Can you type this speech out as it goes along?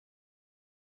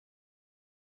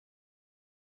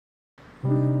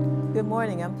Good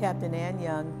morning, I'm Captain Ann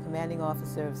Young, Commanding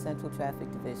Officer of Central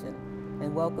Traffic Division,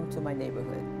 and welcome to my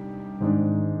neighborhood.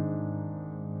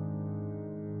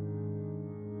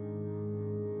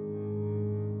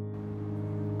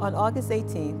 On August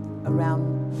 18th,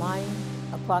 around 9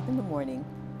 o'clock in the morning,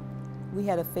 we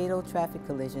had a fatal traffic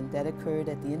collision that occurred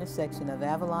at the intersection of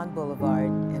Avalon Boulevard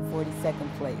and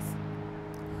 42nd Place.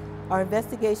 Our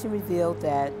investigation revealed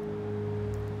that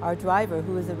our driver,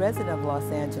 who is a resident of Los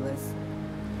Angeles,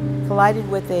 collided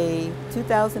with a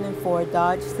 2004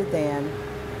 Dodge sedan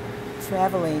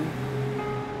traveling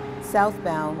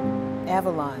southbound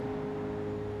Avalon.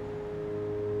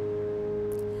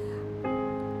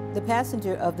 The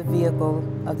passenger of the vehicle,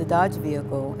 of the Dodge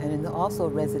vehicle, and also a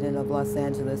resident of Los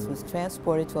Angeles, was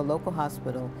transported to a local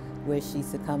hospital where she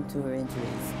succumbed to her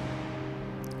injuries.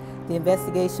 The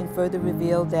investigation further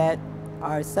revealed that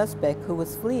our suspect, who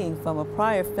was fleeing from a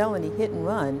prior felony hit and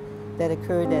run that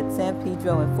occurred at San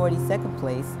Pedro and 42nd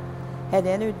Place, had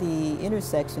entered the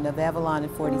intersection of Avalon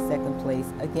and 42nd Place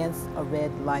against a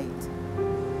red light.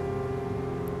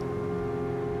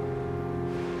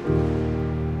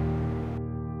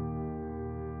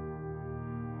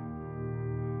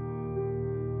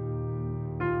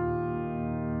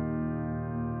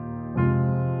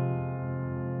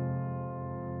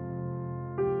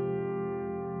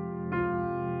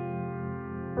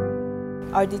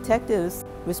 Our detectives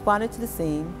responded to the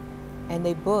scene and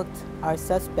they booked our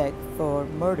suspect for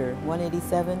murder,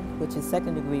 187, which is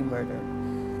second-degree murder.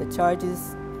 The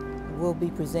charges will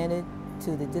be presented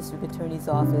to the District Attorney's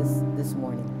Office this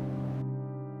morning.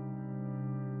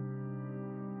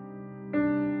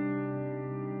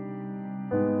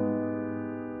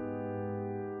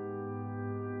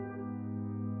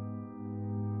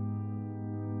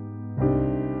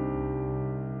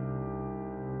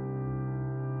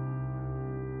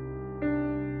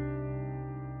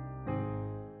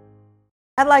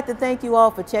 I'd like to thank you all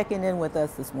for checking in with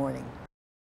us this morning.